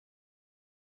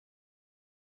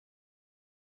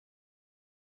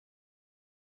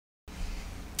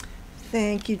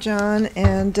Thank you, John.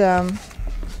 And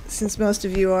since most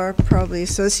of you are probably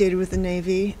associated with the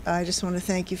Navy, I just want to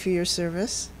thank you for your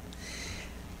service.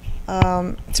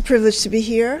 It's a privilege to be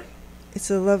here.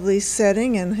 It's a lovely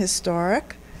setting and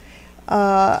historic.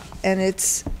 And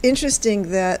it's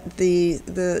interesting that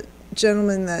the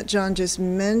gentleman that John just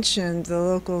mentioned, the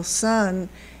local son,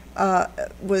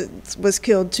 was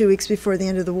killed 2 weeks before the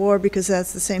end of the war, because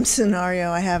that's the same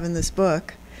scenario I have in this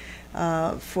book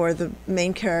for the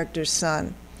main character's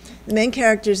son. The main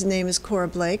character's name is Cora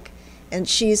Blake, and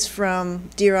she's from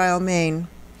Deer Isle, Maine.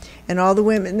 And all the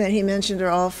women that he mentioned are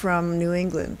all from New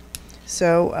England.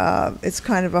 So it's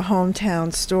kind of a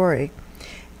hometown story.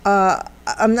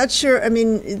 I'm not sure, I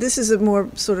mean, this is a more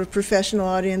sort of professional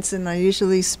audience than I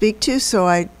usually speak to, so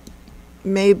I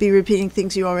may be repeating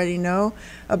things you already know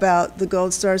about the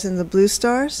Gold Stars and the Blue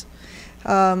Stars.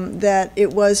 That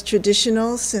it was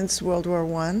traditional since World War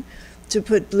I to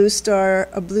put a blue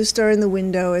star in the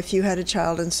window if you had a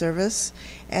child in service,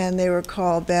 and they were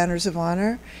called banners of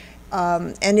honor.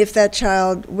 And if that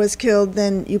child was killed,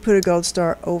 then you put a gold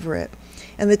star over it.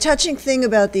 And the touching thing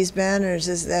about these banners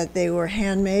is that they were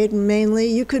handmade, mainly.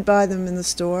 You could buy them in the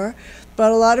store,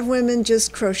 but a lot of women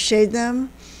just crocheted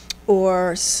them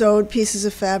or sewed pieces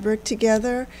of fabric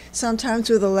together, sometimes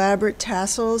with elaborate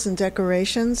tassels and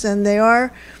decorations, and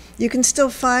you can still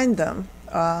find them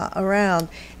around.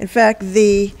 In fact,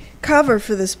 the cover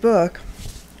for this book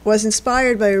was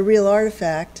inspired by a real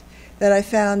artifact that I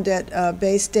found at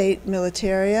Bay State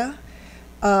Militaria.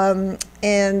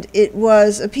 And it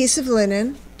was a piece of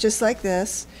linen, just like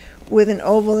this, with an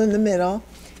oval in the middle,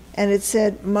 and it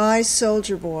said, "My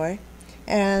Soldier Boy."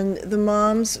 And the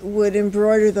moms would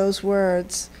embroider those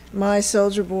words, "My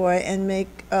Soldier Boy," and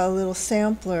make a little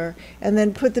sampler, and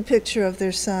then put the picture of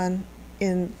their son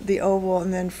in the oval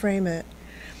and then frame it.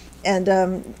 And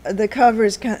the cover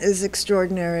is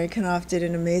extraordinary. Knopf did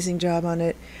an amazing job on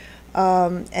it.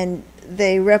 And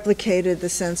they replicated the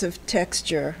sense of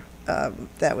texture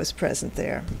that was present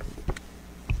there.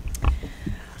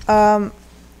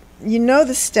 You know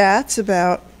the stats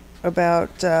about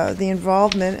the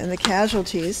involvement and the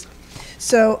casualties.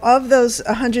 So of those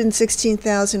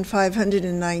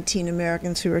 116,519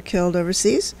 Americans who were killed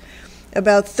overseas,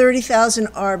 about 30,000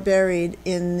 are buried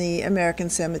in the American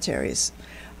cemeteries.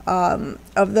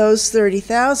 Of those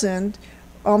 30,000,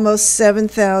 almost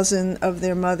 7,000 of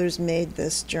their mothers made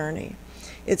this journey.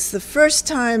 It's the first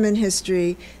time in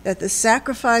history that the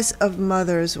sacrifice of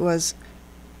mothers was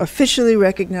officially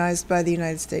recognized by the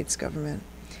United States government.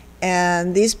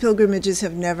 And these pilgrimages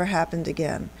have never happened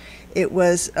again. It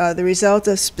was the result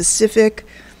of specific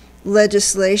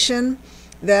legislation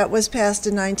that was passed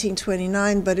in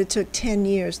 1929, but it took 10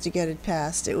 years to get it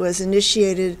passed. It was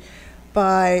initiated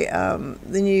by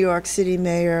the New York City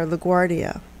Mayor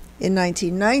LaGuardia in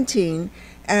 1919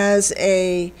 as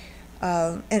an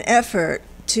effort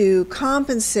to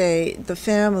compensate the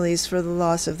families for the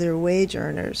loss of their wage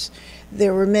earners.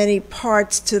 There were many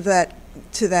parts to that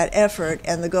effort,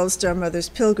 and the Gold Star Mothers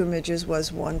Pilgrimages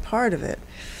was one part of it.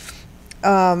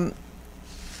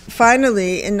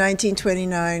 Finally, in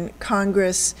 1929,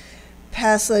 Congress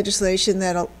passed legislation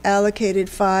that allocated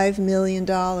 $5 million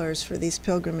for these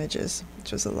pilgrimages,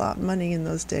 which was a lot of money in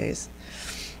those days.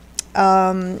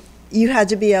 You had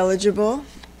to be eligible,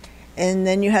 and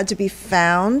then you had to be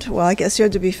found. Well, I guess you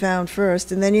had to be found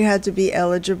first, and then you had to be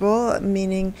eligible,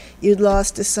 meaning you'd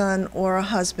lost a son or a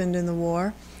husband in the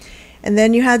war. And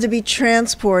then you had to be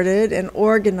transported and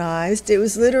organized. It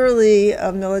was literally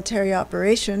a military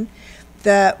operation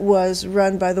that was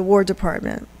run by the War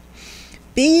Department.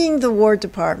 Being the War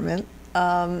Department,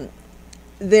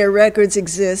 their records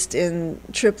exist in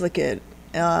triplicate,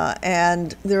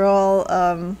 and they're all,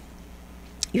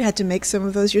 you had to make some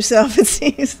of those yourself, it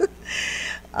seems.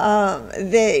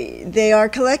 They are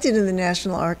collected in the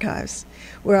National Archives,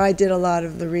 where I did a lot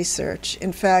of the research.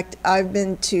 In fact, I've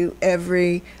been to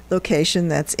every location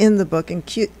that's in the book,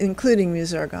 including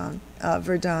Musargon,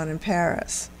 Verdun, and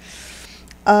Paris.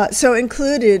 So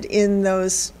included in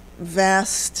those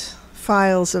vast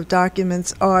files of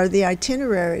documents are the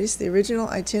itineraries, the original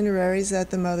itineraries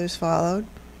that the mothers followed,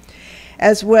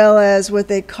 as well as what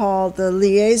they call the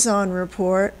liaison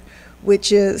report,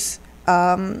 which is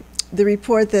the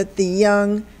report that the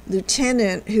young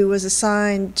lieutenant who was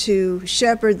assigned to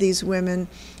shepherd these women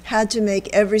had to make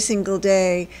every single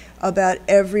day about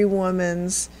every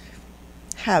woman's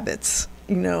habits.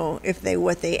 You know,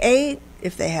 what they ate,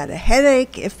 if they had a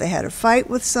headache, if they had a fight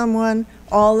with someone,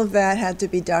 all of that had to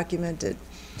be documented.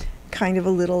 Kind of a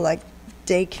little like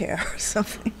daycare or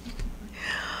something.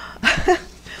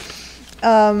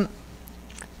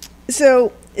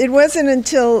 So it wasn't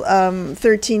until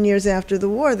 13 years after the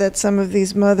war that some of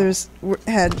these mothers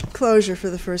had closure for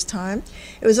the first time.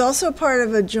 It was also part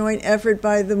of a joint effort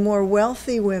by the more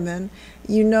wealthy women.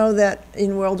 You know that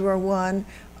in World War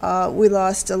I, we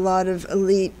lost a lot of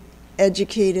elite,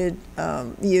 educated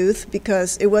youth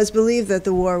because it was believed that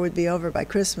the war would be over by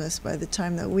Christmas by the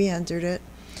time that we entered it.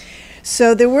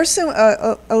 So there were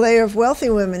a layer of wealthy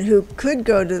women who could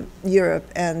go to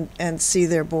Europe and see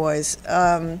their boys.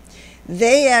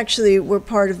 They actually were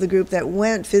part of the group that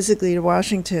went physically to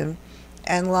Washington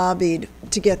and lobbied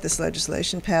to get this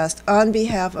legislation passed on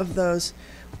behalf of those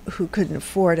who couldn't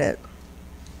afford it.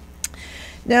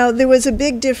 Now, there was a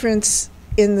big difference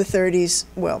in the 30s,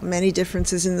 well, many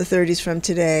differences in the 30s from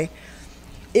today.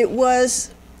 It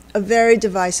was a very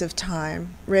divisive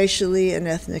time, racially and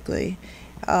ethnically.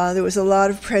 There was a lot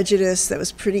of prejudice that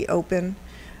was pretty open.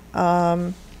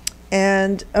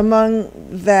 And among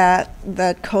that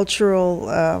cultural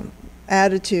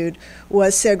attitude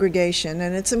was segregation.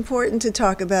 And it's important to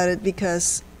talk about it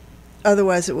because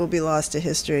otherwise it will be lost to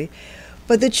history.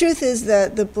 But the truth is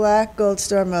that the black Gold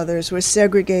Star mothers were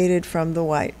segregated from the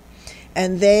white.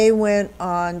 And they went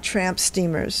on tramp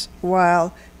steamers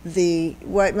while the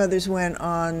white mothers went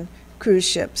on cruise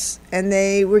ships. And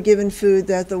they were given food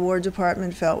that the War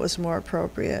Department felt was more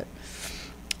appropriate.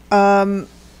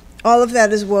 All of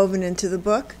that is woven into the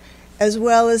book, as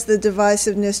well as the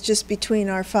divisiveness just between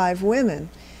our 5 women.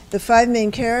 The 5 main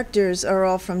characters are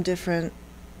all from different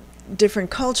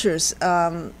cultures.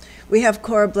 We have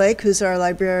Cora Blake, who's our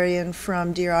librarian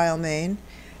from Deer Isle, Maine.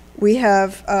 We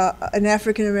have an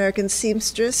African-American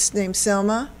seamstress named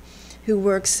Selma, who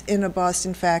works in a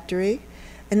Boston factory,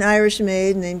 an Irish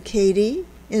maid named Katie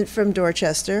from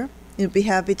Dorchester. You'll be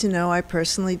happy to know I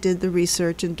personally did the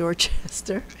research in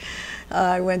Dorchester.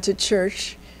 I went to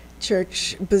church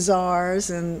bazaars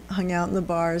and hung out in the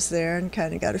bars there and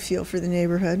kind of got a feel for the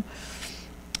neighborhood.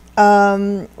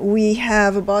 We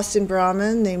have a Boston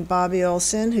Brahmin named Bobby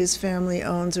Olson, whose family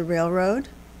owns a railroad.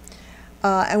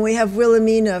 And we have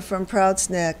Wilhelmina from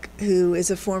Proudsneck, who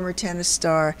is a former tennis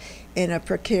star in a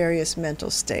precarious mental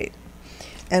state.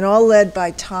 And all led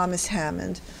by Thomas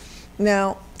Hammond.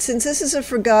 Now, since this is a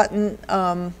forgotten,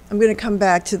 I'm going to come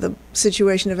back to the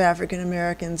situation of African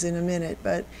Americans in a minute,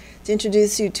 but to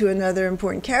introduce you to another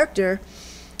important character,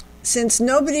 since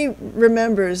nobody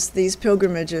remembers these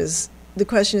pilgrimages, the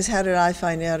question is, how did I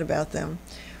find out about them?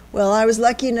 Well, I was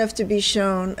lucky enough to be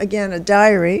shown, again, a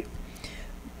diary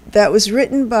that was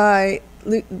written by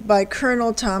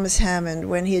Colonel Thomas Hammond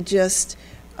when he had just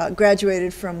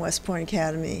graduated from West Point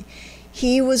Academy.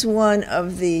 He was one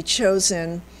of the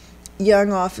chosen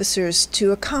young officers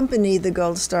to accompany the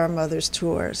Gold Star Mothers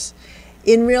tours.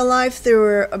 In real life, there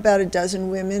were about a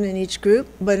dozen women in each group,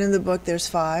 but in the book there's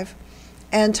 5.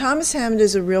 And Thomas Hammond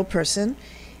is a real person.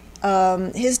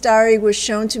 His diary was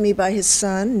shown to me by his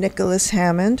son, Nicholas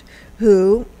Hammond,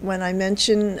 who, when I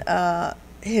mention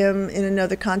him in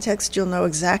another context, you'll know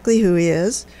exactly who he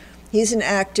is. He's an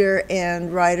actor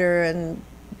and writer and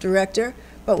director,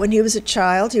 but when he was a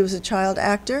child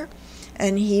actor,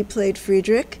 and he played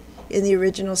Friedrich in the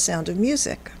original Sound of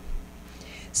Music.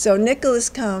 So Nicholas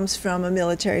comes from a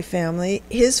military family.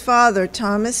 His father,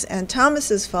 Thomas, and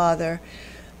Thomas's father,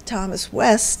 Thomas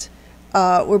West,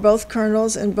 were both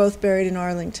colonels and both buried in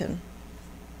Arlington.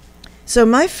 So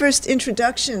my first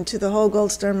introduction to the whole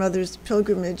Gold Star Mothers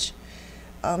pilgrimage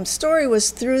story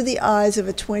was through the eyes of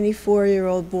a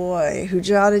 24-year-old boy who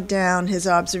jotted down his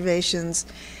observations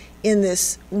in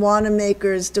this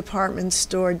Wanamaker's department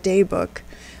store daybook.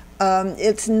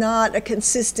 It's not a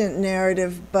consistent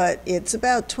narrative, but it's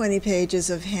about 20 pages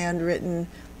of handwritten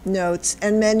notes,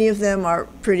 and many of them are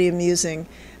pretty amusing.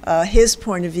 His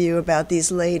point of view about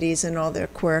these ladies and all their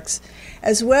quirks,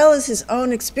 as well as his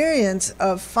own experience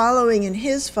of following in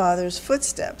his father's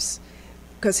footsteps,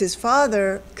 because his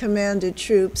father commanded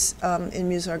troops in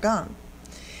Meuse-Argonne.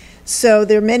 So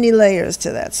there are many layers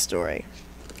to that story.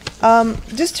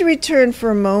 Just to return for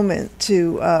a moment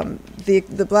to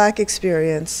the black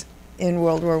experience in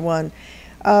World War I,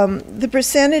 the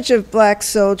percentage of black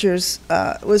soldiers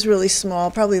was really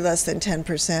small, probably less than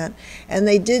 10%, and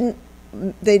they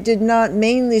did not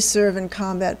mainly serve in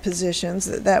combat positions.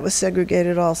 That was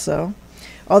segregated also,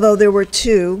 although there were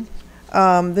 2, the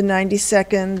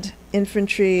 92nd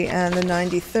Infantry and the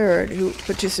 93rd, who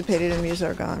participated in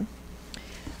Meuse-Argonne.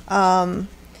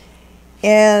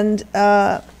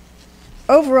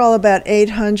 Overall, about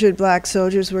 800 black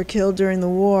soldiers were killed during the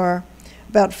war,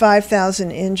 about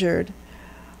 5,000 injured.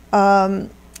 And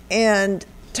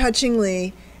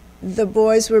touchingly, the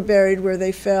boys were buried where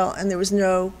they fell, and there was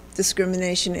no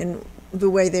discrimination in the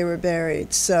way they were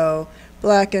buried. So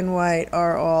black and white,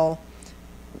 are all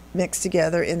mixed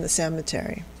together in the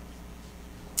cemetery.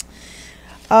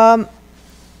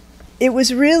 It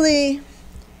was really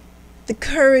the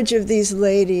courage of these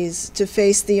ladies to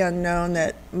face the unknown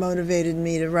that motivated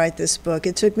me to write this book.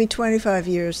 It took me 25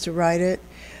 years to write it,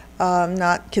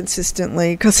 not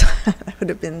consistently, because I would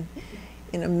have been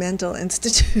in a mental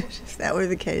institute if that were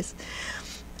the case.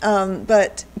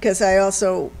 But because I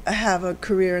also have a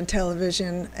career in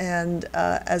television and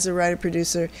as a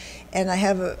writer-producer, and I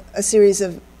have a series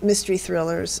of mystery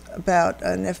thrillers about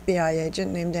an FBI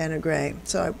agent named Anna Gray.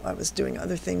 So I was doing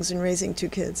other things and raising 2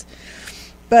 kids.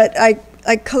 But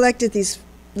I collected these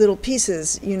little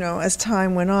pieces, you know, as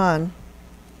time went on.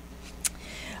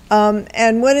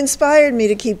 And what inspired me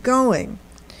to keep going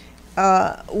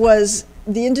was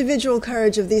the individual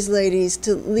courage of these ladies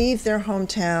to leave their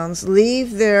hometowns,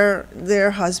 leave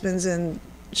their husbands and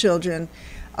children,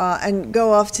 and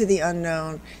go off to the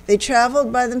unknown. They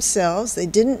traveled by themselves. They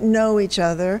didn't know each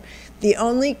other. The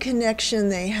only connection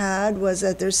they had was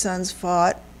that their sons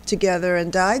fought together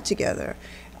and died together.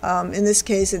 In this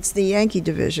case, it's the Yankee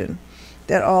division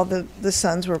that all the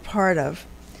sons were part of.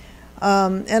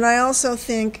 And I also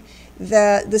think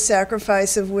that the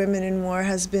sacrifice of women in war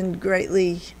has been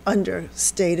greatly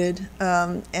understated.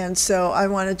 And so I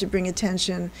wanted to bring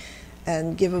attention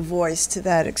and give a voice to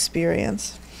that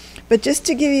experience. But just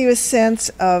to give you a sense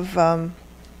of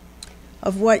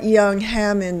what young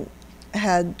Hammond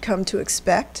had come to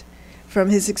expect from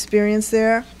his experience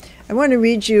there, I want to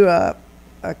read you a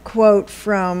quote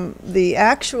from the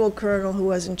actual colonel who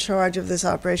was in charge of this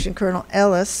operation, Colonel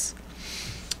Ellis,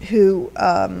 who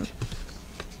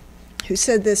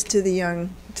said this to the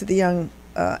young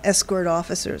escort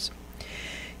officers.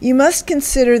 "You must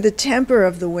consider the temper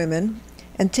of the women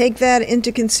and take that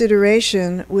into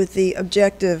consideration with the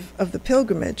objective of the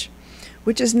pilgrimage,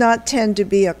 which does not tend to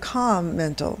be a calm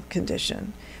mental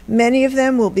condition. Many of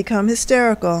them will become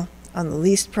hysterical on the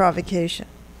least provocation."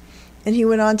 And he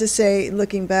went on to say,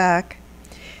 looking back,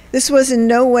 "This was in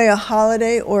no way a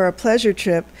holiday or a pleasure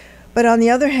trip, but on the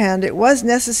other hand, it was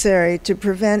necessary to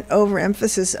prevent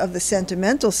overemphasis of the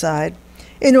sentimental side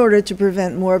in order to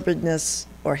prevent morbidness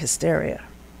or hysteria."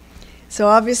 So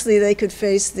obviously they could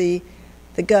face the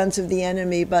guns of the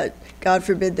enemy, but God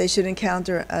forbid they should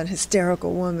encounter a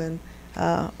hysterical woman,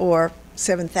 or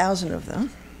 7,000 of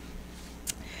them.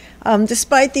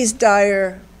 Despite these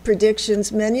dire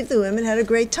predictions, many of the women had a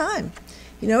great time.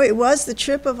 You know, it was the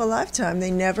trip of a lifetime.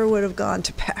 They never would have gone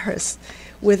to Paris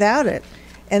without it.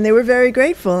 And they were very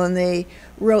grateful, and they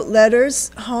wrote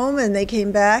letters home, and they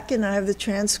came back, and I have the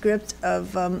transcript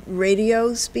of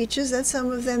radio speeches that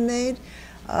some of them made.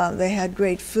 They had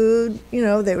great food. You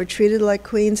know, they were treated like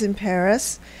queens in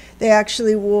Paris. They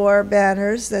actually wore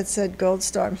banners that said Gold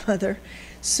Star Mother.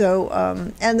 So,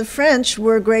 and the French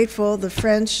were grateful. The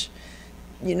French,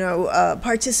 you know,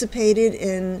 participated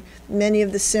in many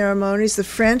of the ceremonies, the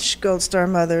French Gold Star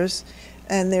Mothers,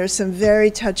 and there's some very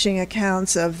touching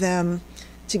accounts of them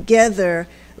together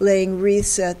laying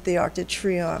wreaths at the Arc de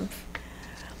Triomphe.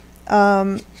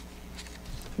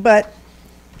 But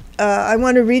I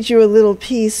want to read you a little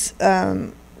piece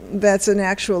that's an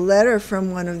actual letter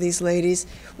from one of these ladies.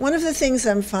 One of the things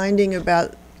I'm finding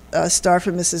about Star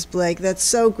for Mrs. Blake that's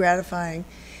so gratifying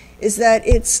is that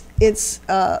it's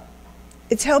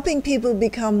helping people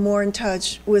become more in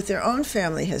touch with their own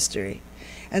family history.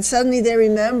 And suddenly they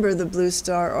remember the Blue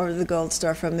Star or the Gold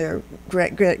Star from their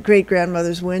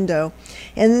great-grandmother's window.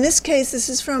 And in this case, this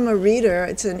is from a reader.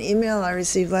 It's an email I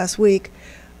received last week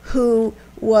who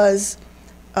was,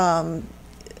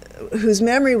 whose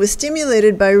memory was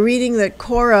stimulated by reading that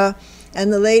Cora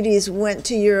and the ladies went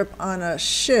to Europe on a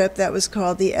ship that was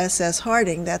called the SS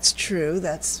Harding. That's true.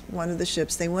 That's one of the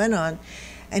ships they went on.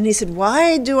 And he said,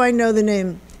 "Why do I know the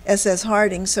name SS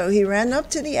Harding?" So he ran up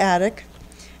to the attic,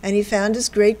 and he found his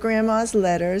great-grandma's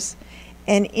letters,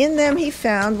 and in them he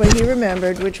found what he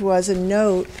remembered, which was a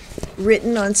note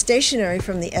written on stationery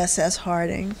from the SS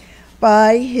Harding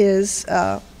by his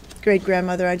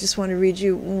great-grandmother. I just want to read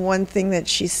you one thing that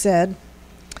she said.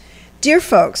 "Dear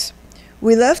folks,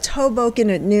 we left Hoboken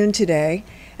at noon today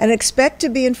and expect to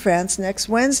be in France next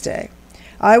Wednesday.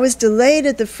 I was delayed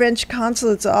at the French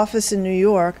consulate's office in New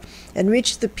York and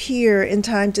reached the pier in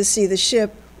time to see the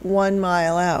ship 1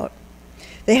 mile out.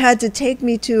 They had to take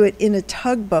me to it in a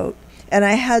tugboat, and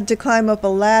I had to climb up a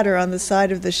ladder on the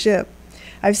side of the ship.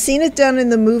 I've seen it done in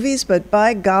the movies, but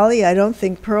by golly, I don't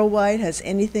think Pearl White has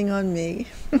anything on me."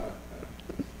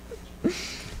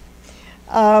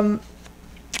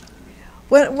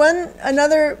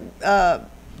 Another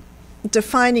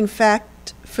defining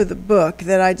fact for the book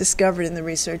that I discovered in the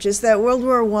research is that World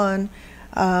War I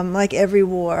like every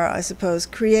war, I suppose,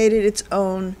 created its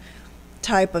own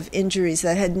type of injuries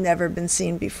that had never been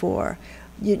seen before.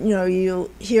 You know, you'll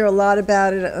hear a lot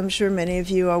about it. I'm sure many of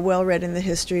you are well read in the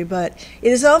history, but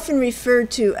it is often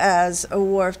referred to as a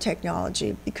war of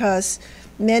technology because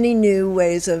many new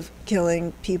ways of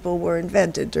killing people were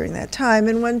invented during that time,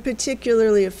 and one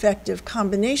particularly effective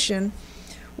combination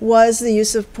was the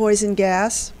use of poison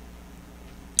gas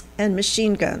and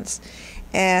machine guns.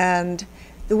 And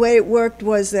the way it worked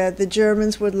was that the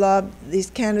Germans would lob these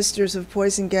canisters of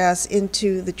poison gas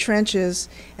into the trenches,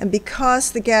 and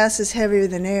because the gas is heavier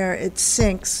than air, it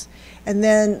sinks, and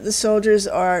then the soldiers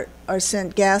are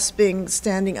sent gasping,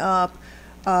 standing up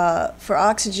for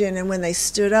oxygen, and when they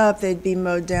stood up, they'd be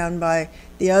mowed down by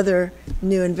the other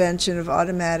new invention of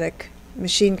automatic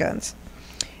machine guns.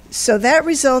 So that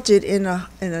resulted in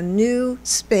a new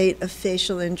spate of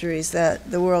facial injuries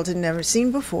that the world had never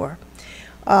seen before.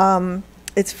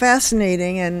 It's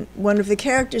fascinating, and one of the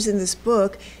characters in this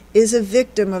book is a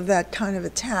victim of that kind of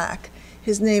attack.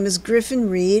 His name is Griffin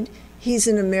Reed. He's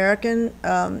an American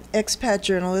expat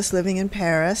journalist living in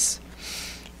Paris,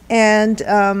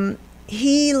 and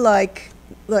he, like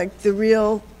the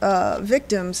real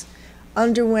victims,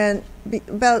 underwent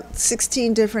about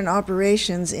 16 different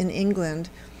operations in England,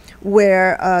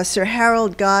 where Sir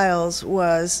Harold Giles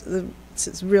was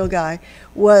this real guy,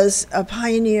 was a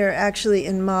pioneer actually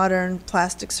in modern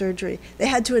plastic surgery. They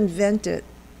had to invent it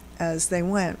as they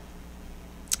went.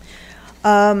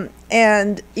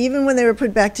 And even when they were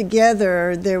put back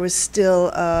together, there was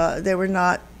still, they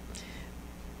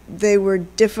were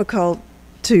difficult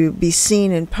to be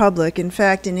seen in public. In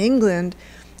fact, in England,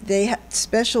 they had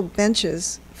special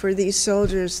benches for these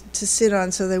soldiers to sit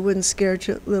on so they wouldn't scare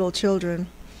little children.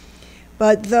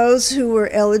 But those who were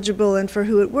eligible and for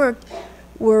who it worked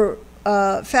were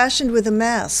fashioned with a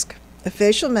mask, a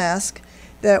facial mask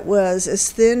that was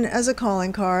as thin as a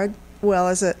calling card, well,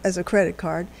 as a credit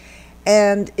card,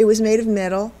 and it was made of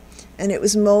metal, and it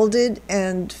was molded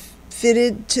and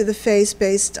fitted to the face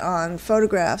based on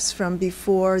photographs from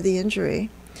before the injury.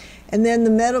 And then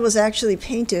the metal was actually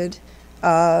painted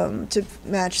to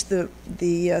match the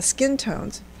skin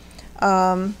tones.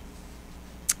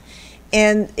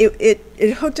 And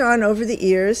it hooked on over the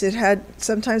ears. It had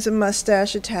sometimes a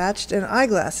mustache attached and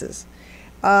eyeglasses.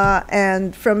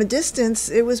 And from a distance,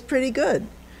 it was pretty good.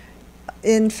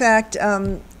 In fact,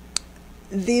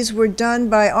 these were done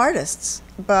by artists,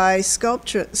 by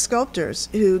sculptors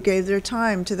who gave their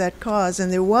time to that cause.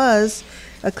 And there was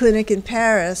a clinic in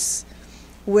Paris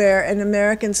where an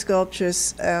American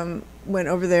sculptress went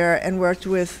over there and worked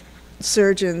with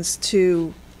surgeons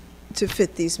to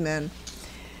fit these men.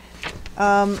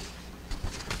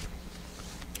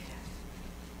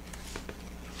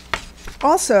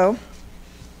 Also,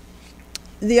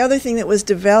 the other thing that was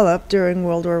developed during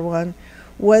World War I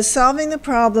was solving the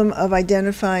problem of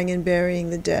identifying and burying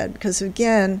the dead. Because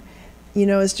again, you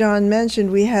know, as John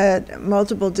mentioned, we had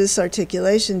multiple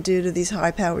disarticulation due to these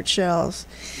high-powered shells.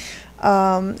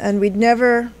 And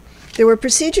there were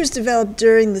procedures developed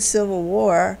during the Civil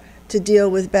War to deal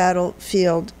with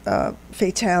battlefield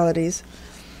fatalities.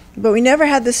 But we never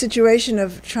had the situation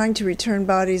of trying to return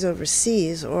bodies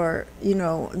overseas or, you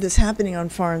know, this happening on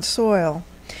foreign soil.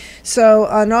 So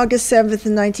on August 7th,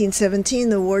 in 1917,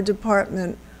 the War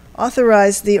Department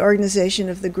authorized the organization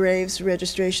of the Graves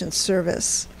Registration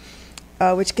Service,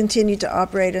 which continued to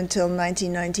operate until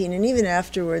 1919, and even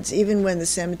afterwards, even when the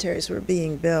cemeteries were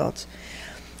being built.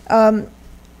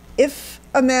 If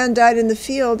a man died in the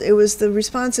field, it was the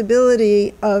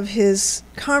responsibility of his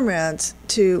comrades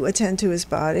to attend to his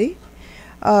body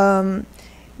by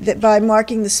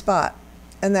marking the spot.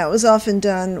 And that was often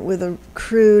done with a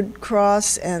crude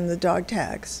cross and the dog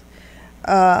tags.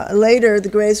 Later, the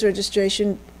Graves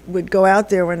Registration would go out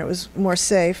there when it was more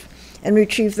safe and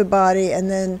retrieve the body and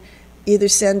then either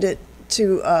send it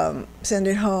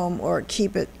home or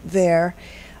keep it there.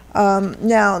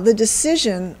 Now, the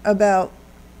decision about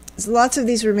lots of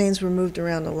these remains were moved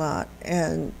around a lot,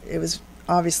 and it was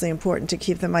obviously important to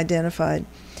keep them identified.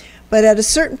 But at a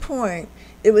certain point,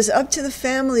 it was up to the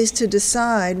families to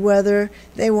decide whether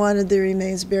they wanted the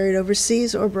remains buried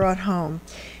overseas or brought home.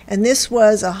 And this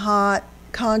was a hot,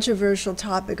 controversial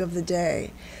topic of the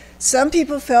day. Some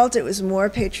people felt it was more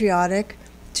patriotic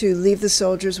to leave the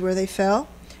soldiers where they fell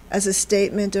as a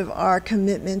statement of our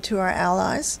commitment to our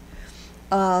allies.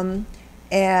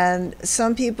 And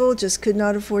some people just could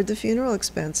not afford the funeral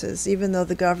expenses, even though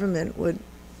the government would,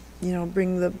 you know,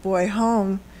 bring the boy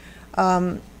home.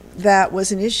 That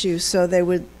was an issue, so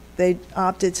they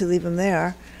opted to leave him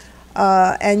there.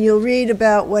 And you'll read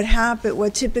about what happened,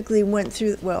 what typically went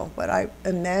through, well, what I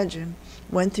imagine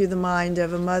went through the mind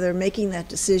of a mother making that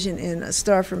decision in A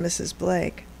Star for Mrs.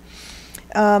 Blake.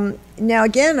 Now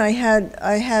again, I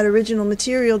had original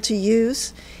material to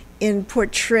use in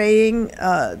portraying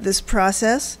this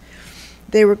process.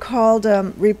 They were called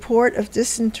Report of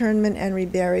Disinterment and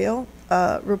Reburial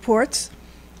reports,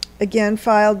 again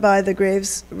filed by the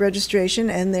Graves Registration,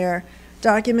 and they're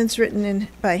documents written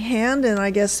by hand, and I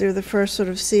guess they're the first sort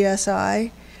of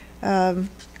CSI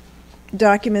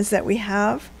documents that we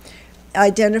have,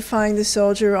 identifying the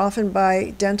soldier often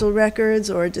by dental records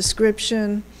or a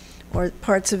description or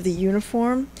parts of the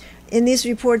uniform. In these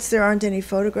reports, there aren't any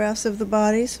photographs of the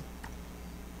bodies.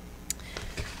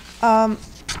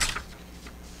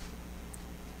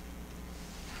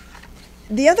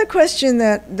 The other question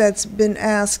that's been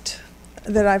asked,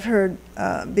 that I've heard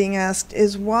being asked,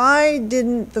 is why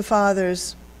weren't the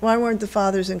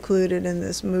fathers included in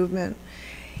this movement?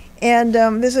 And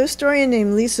there's a historian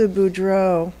named Lisa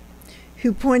Boudreau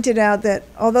who pointed out that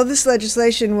although this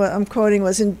legislation, what I'm quoting,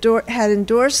 had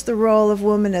endorsed the role of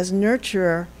woman as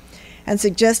nurturer and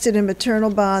suggested a maternal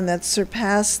bond that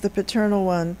surpassed the paternal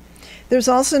one, there's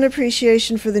also an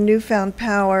appreciation for the newfound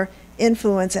power,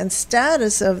 influence, and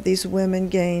status of these women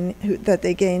that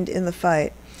they gained in the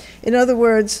fight. In other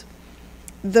words,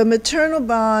 the maternal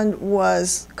bond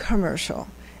was commercial.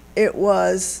 It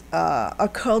was a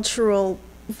cultural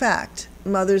fact.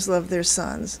 Mothers love their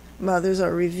sons. Mothers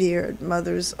are revered.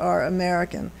 Mothers are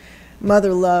American.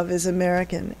 Mother love is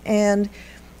American. And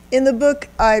in the book,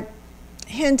 I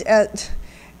hint at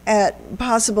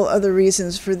possible other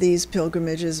reasons for these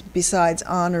pilgrimages besides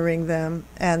honoring them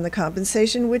and the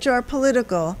compensation, which are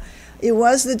political. It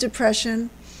was the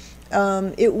Depression.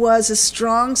 It was a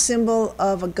strong symbol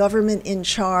of a government in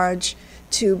charge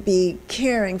to be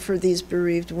caring for these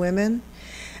bereaved women.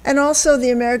 And also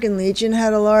the American Legion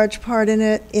had a large part in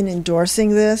it, in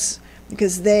endorsing this,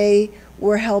 because they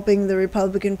were helping the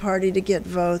Republican Party to get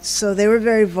votes. So they were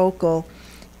very vocal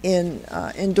in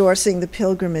endorsing the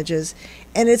pilgrimages.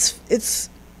 And it's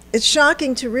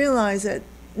shocking to realize that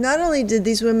not only did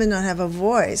these women not have a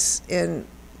voice in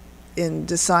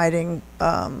deciding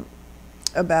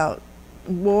about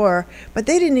war, but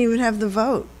they didn't even have the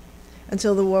vote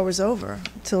until the war was over,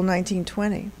 until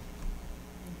 1920.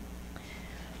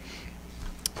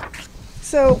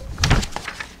 So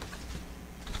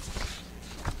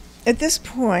at this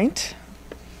point,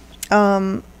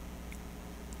 I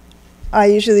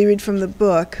usually read from the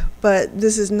book, but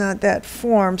this is not that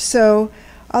form. So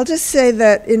I'll just say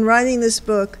that in writing this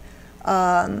book,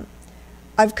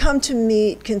 I've come to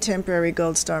meet contemporary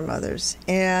Gold Star mothers,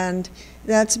 and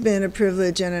that's been a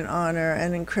privilege and an honor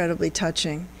and incredibly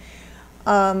touching.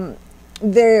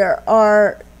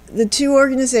 The two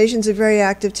organizations are very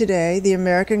active today, the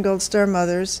American Gold Star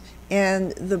Mothers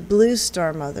and the Blue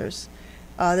Star Mothers.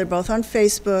 They're both on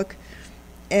Facebook.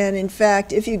 And in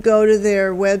fact, if you go to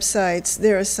their websites,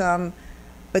 there are some,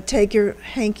 but take your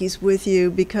hankies with you,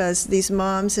 because these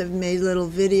moms have made little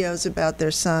videos about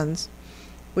their sons,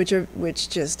 which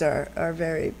just are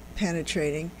very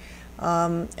penetrating.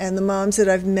 And the moms that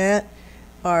I've met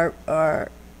are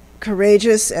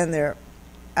courageous and they're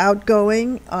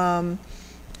outgoing.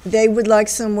 They would like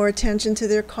some more attention to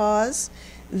their cause.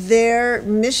 Their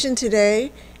mission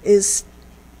today is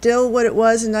still what it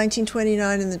was in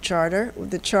 1929 in the Charter.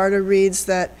 The Charter reads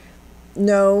that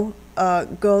no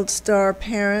Gold Star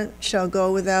parent shall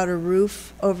go without a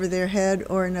roof over their head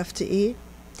or enough to eat.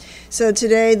 So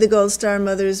today the Gold Star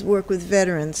mothers work with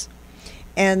veterans.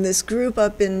 And this group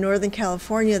up in Northern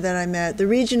California that I met, the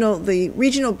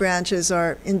regional branches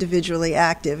are individually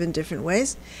active in different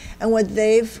ways. And what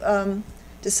they've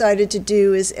decided to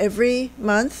do is every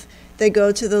month they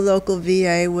go to the local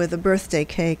VA with a birthday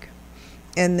cake,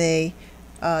 and they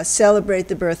celebrate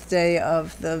the birthday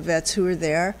of the vets who are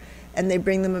there, and they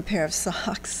bring them a pair of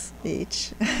socks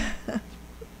each.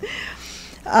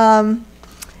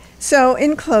 So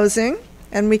in closing,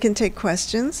 and we can take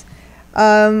questions,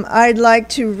 I'd like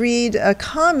to read a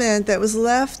comment that was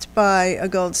left by a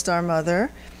Gold Star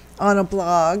mother on a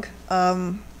blog.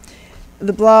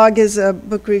 The blog is a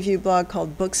book review blog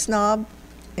called Book Snob,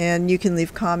 and you can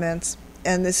leave comments.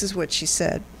 And this is what she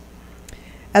said.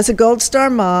 As a Gold Star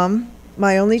mom,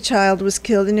 my only child was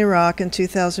killed in Iraq in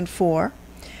 2004.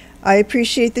 I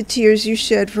appreciate the tears you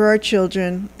shed for our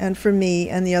children and for me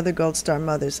and the other Gold Star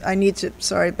mothers. I need to,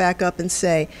 back up and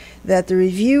say that the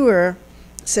reviewer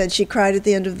said she cried at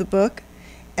the end of the book,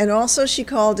 and also she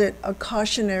called it a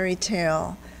cautionary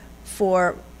tale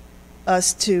for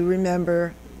us to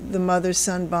remember the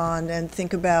mother-son bond and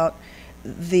think about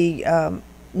the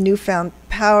newfound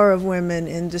power of women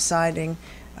in deciding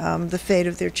the fate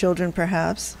of their children,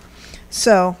 perhaps.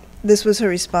 So this was her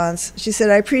response. She said,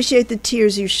 "I appreciate the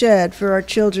tears you shed for our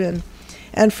children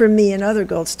and for me and other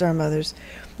Gold Star mothers.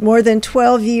 More than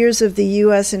 12 years of the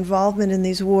U.S. involvement in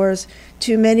these wars,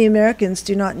 too many Americans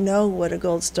do not know what a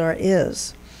Gold Star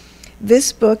is.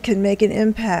 This book can make an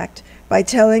impact by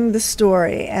telling the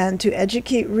story and to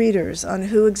educate readers on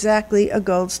who exactly a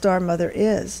Gold Star mother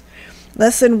is.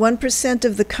 Less than 1%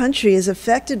 of the country is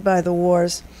affected by the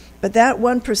wars, but that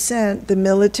 1%, the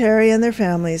military and their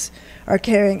families, are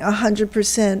carrying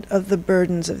 100% of the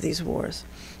burdens of these wars.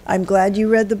 I'm glad you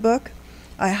read the book.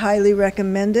 I highly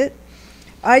recommend it.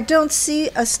 I don't see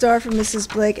A Star for Mrs.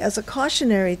 Blake as a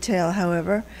cautionary tale,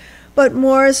 however, but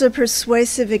more as a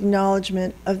persuasive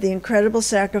acknowledgement of the incredible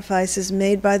sacrifices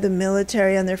made by the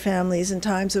military and their families in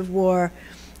times of war,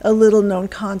 a little-known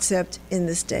concept in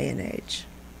this day and age."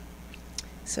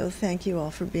 So thank you all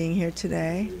for being here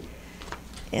today,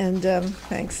 and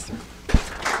thanks.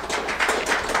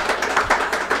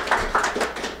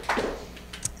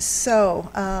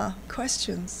 So,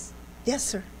 questions? Yes,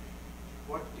 sir.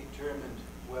 What determined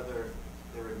whether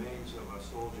the remains of a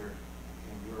soldier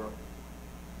in Europe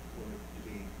were to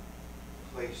be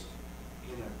placed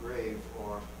in a grave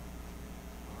or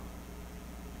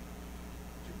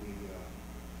to be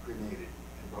cremated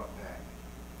and brought back?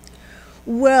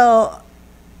 Well,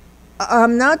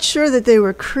 I'm not sure that they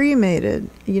were cremated.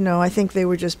 I think they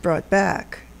were just brought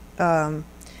back. The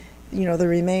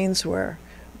remains were.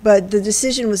 But the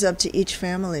decision was up to each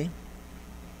family.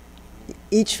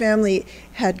 Each family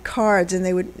had cards, and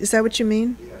they would. Is that what you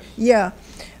mean? Yes. Yeah.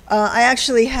 I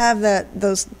actually have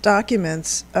those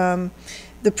documents.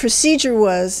 The procedure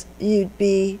was you'd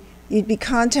be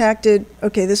contacted.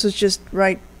 Okay, this was just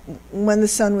right when the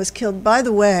son was killed. By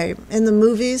the way, in the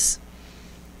movies,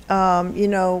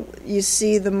 you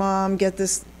see the mom get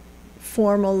this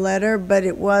formal letter, but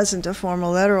it wasn't a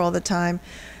formal letter all the time.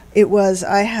 It was,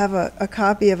 I have a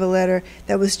copy of a letter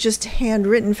that was just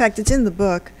handwritten. In fact, it's in the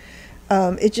book.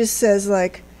 It just says,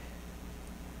 like,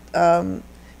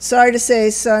 sorry to say,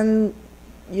 son,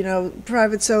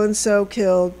 Private so-and-so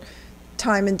killed,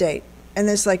 time and date. And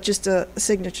there's like just a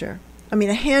signature. I mean,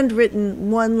 a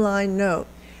handwritten one-line note.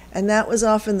 And that was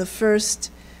often the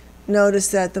first notice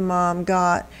that the mom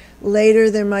got. Later,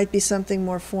 there might be something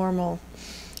more formal.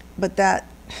 But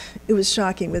it was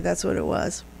shocking, but that's what it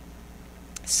was.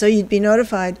 So you'd be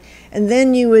notified, and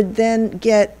then you would then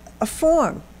get a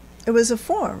form. It was a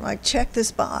form, like, check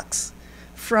this box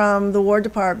from the War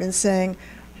Department saying,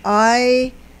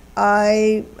 I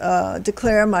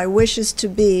declare my wishes to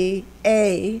be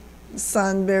A,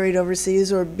 son buried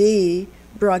overseas, or B,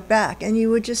 brought back. And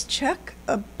you would just check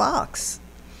a box.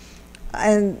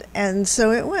 And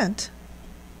so it went.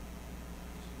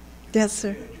 Yes,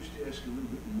 sir. May I just ask a little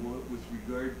bit more with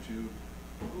regard to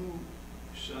who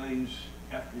signs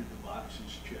after the box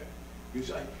is checked?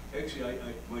 Because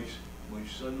my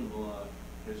son-in-law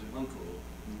has an uncle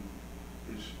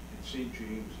who is in St.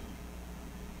 James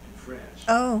in France.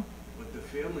 Oh. But the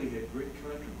family had great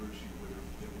controversy whether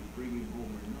they would bring him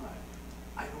home or not.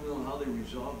 I don't know how they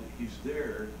resolved it. He's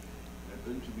there. I've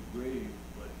been to the grave,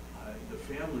 but the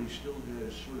family still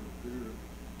has sort of bitter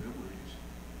memories.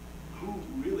 Who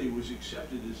really was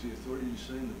accepted as the authority to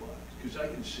sign the box? Because I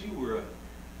can see where a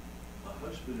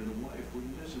husband and a wife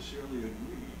wouldn't necessarily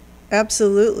agree.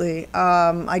 Absolutely.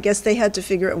 I guess they had to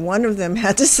figure out one of them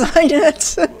had to sign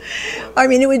it. I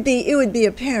mean, it would be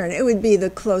a parent. It would be the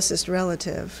closest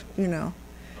relative, But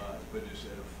is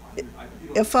that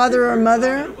a father or a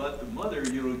mother? About the mother,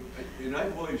 and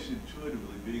I've always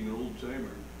intuitively, being an old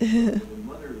timer, the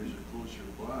mother is a closer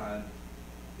bond,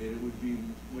 and it would be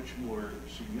much more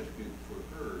significant for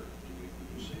her to make the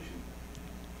decision.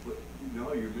 But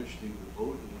now you're mentioning the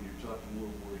vote, and when you're talking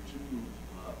World War II,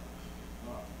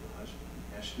 the husband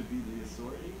has to be the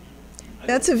authority?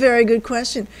 That's a very good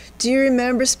question. Do you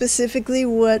remember specifically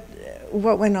what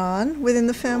went on within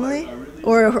the family, No, I really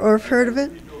or have heard of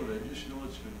it? I really don't. I just know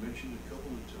it's been mentioned a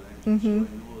couple of times, Mm-hmm. so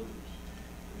I know it.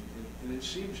 And it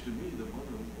seems to me the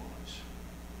mother was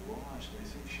lost. I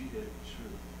think she had sort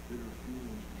of bitter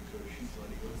feelings because she thought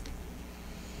he was.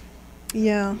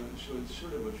 Yeah. So it's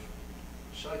sort of a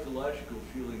psychological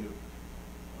feeling of.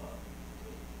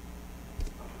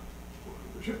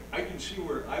 I can see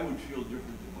where I would feel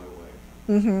different than my wife.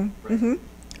 Mm-hmm. Right?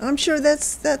 Mm-hmm. I'm sure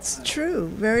that's true.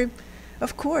 Very,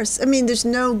 of course. I mean, there's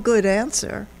no good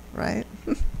answer, right?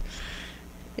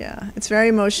 Yeah, it's very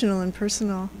emotional and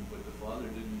personal. But the father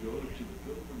didn't go to the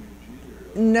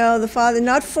pilgrimage either. No, the father,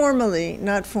 not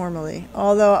formally.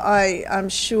 Although I'm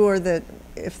sure that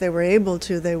if they were able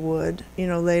to, they would,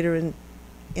 later in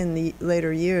in the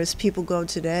later years. People go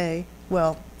today.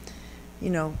 Well,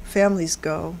 families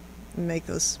go and make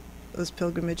those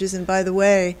pilgrimages. And by the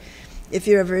way, if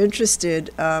you're ever interested,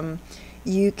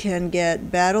 you can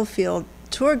get battlefield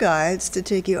tour guides to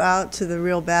take you out to the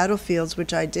real battlefields,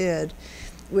 which I did,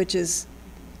 which is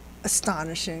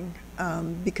astonishing,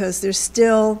 because there's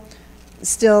still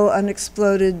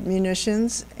unexploded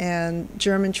munitions and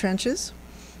German trenches.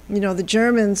 The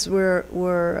Germans were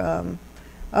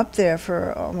up there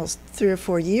for almost 3 or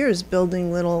 4 years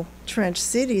building little trench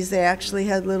cities. They actually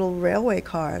had little railway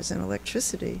cars and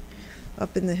electricity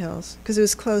up in the hills because it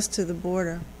was close to the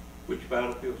border. Which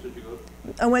battlefields did you go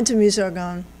to? I went to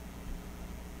Musargan.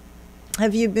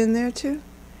 Have you been there too?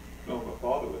 No, my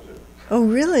father was there. Oh,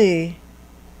 really?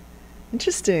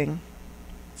 Interesting.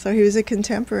 So he was a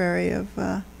contemporary of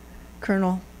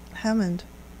Colonel Hammond.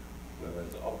 Well,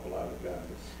 there's an awful lot of guys.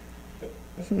 But,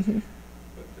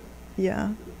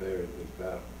 Yeah. it was a very big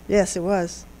battle. Yes, it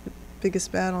was the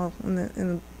biggest battle in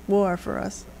the war for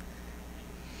us.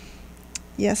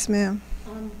 Yes, ma'am.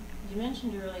 You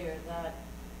mentioned earlier that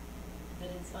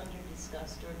it's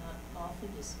under-discussed or not often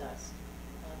discussed,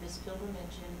 this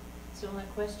pilgrimage. And so my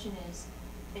question is,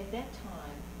 at that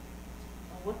time,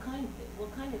 what kind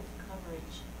of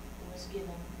coverage was given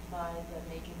by the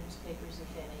major newspapers,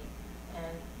 if any,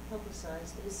 and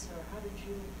publicized this, or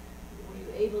were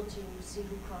you able to see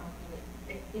who chronicled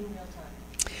it in real time?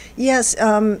 Yes,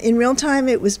 in real time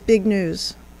it was big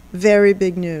news, very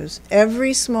big news.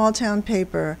 Every small town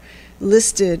paper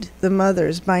listed the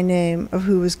mothers by name of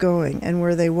who was going and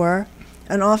where they were.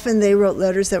 And often they wrote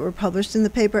letters that were published in the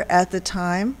paper at the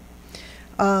time.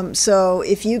 So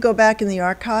if you go back in the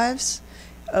archives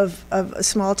of a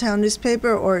small town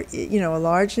newspaper or a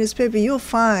large newspaper, you'll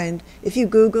find, if you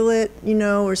Google it,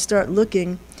 or start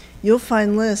looking, you'll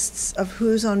find lists of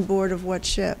who's on board of what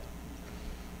ship.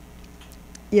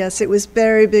 Yes, it was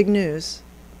very big news.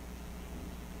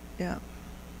 Yeah.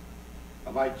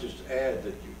 I might just add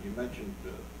that you mentioned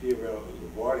Theodore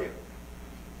LaGuardia.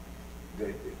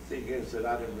 The thing is that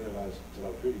I didn't realize until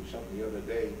I was reading something the other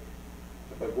day.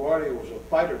 LaGuardia was a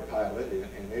fighter pilot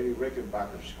in Eddie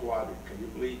Rickenbacker's squadron. Can you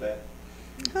believe that?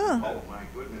 Huh. Oh, my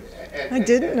goodness. I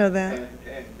didn't know that.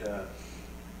 And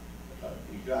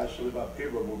you guys live up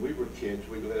here, but when we were kids,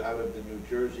 I lived in New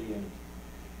Jersey,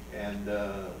 and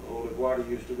old LaGuardia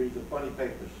used to read the funny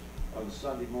papers on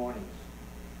Sunday mornings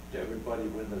to everybody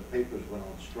when the papers went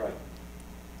on strike.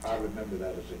 I remember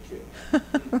that as a kid.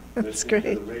 That's Listening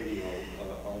great. to the radio,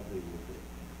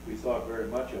 we thought very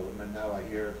much of him, and now I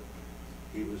hear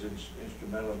he was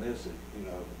instrumental in this,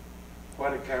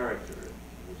 quite a character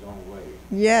in his own way.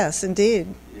 Yes, indeed.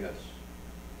 Yes.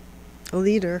 A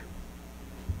leader.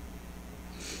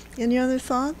 Any other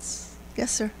thoughts?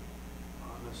 Yes, sir.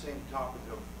 On the same topic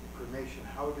of cremation,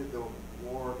 how did the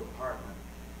War Department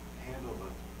handle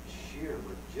the sheer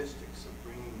logistics of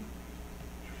bringing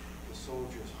the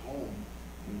soldiers home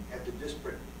at the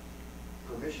disparate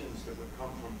permissions that would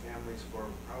come from families for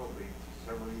probably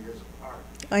several years apart?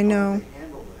 I know. How did they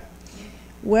handle that?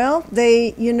 Well,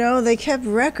 they kept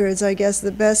records, I guess,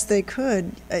 the best they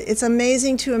could. It's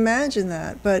amazing to imagine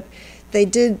that, but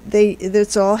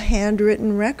it's all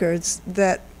handwritten records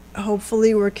that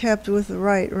hopefully were kept with the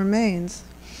right remains.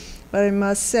 But I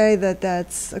must say that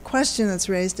that's a question that's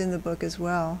raised in the book as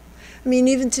well. I mean,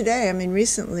 even today,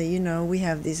 recently, we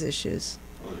have these issues.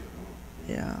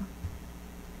 Yeah.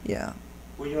 Yeah.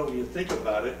 Well, when you think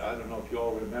about it, I don't know if you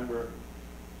all remember,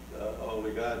 all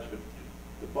the guys, but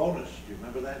the bonus, do you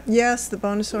remember that? Yes, the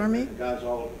bonus army. The guys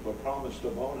all were promised a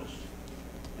bonus,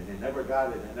 and they never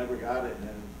got it,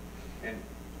 and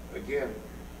again,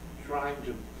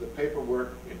 the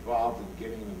paperwork involved in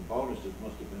getting them bonuses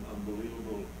must have been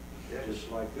unbelievable, Yes.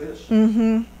 just like this.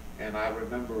 Mm-hmm. And I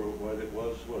remember what it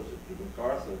was it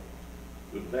MacArthur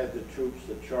who led the troops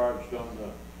that charged on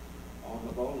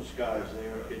the bonus guys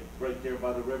there, right there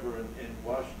by the river in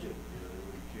Washington.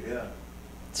 Yeah.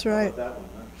 That's How right. about that one,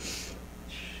 huh?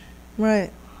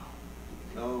 Right.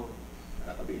 No,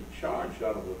 I mean, charged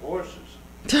out of the horses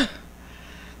and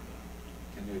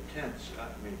their tents.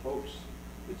 Folks,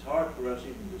 it's hard for us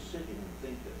even to sit here and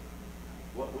think that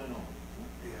what went on.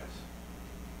 Yes.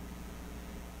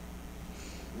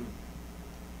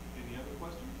 Any other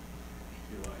questions?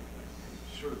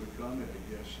 Sort of a comment, I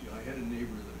guess. I had a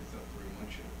neighbor that I thought very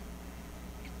much of.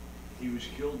 He was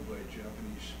killed by a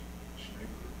Japanese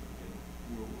sniper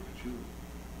in World War II.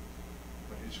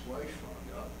 But his wife found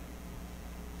out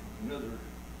from another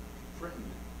friend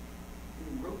who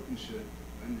wrote and said,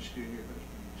 "I understand your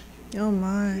husband was killed." Oh,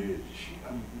 my.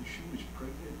 She was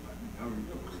pregnant. I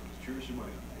remember, tears in my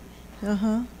eyes.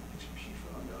 Uh-huh. She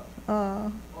found out.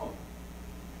 Oh. Oh,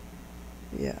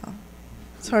 Yeah,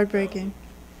 it's heartbreaking.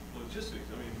 Logistics,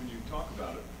 I mean, when you talk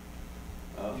about it,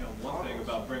 Uh, you know, one thing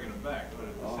about bringing them back, but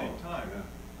at the same time, yeah.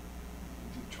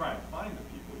 to try and find the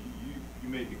people, you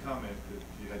made the comment that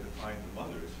you had to find the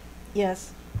mothers.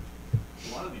 Yes.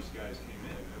 A lot of these guys came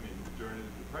in, I mean, during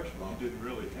the Depression, you didn't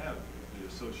really have the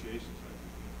associations like you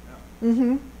do now.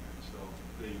 Mm-hmm. And so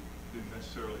they didn't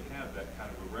necessarily have that kind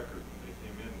of a record when they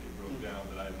came in. They wrote down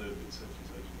that I lived at such and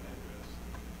such an address.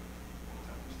 That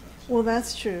type of stuff. So, Well,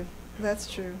 that's true. yeah, That's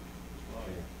so true. there's a lot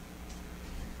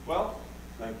of- Well,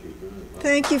 Thank you very much.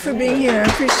 Thank you for being here. I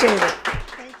appreciate it.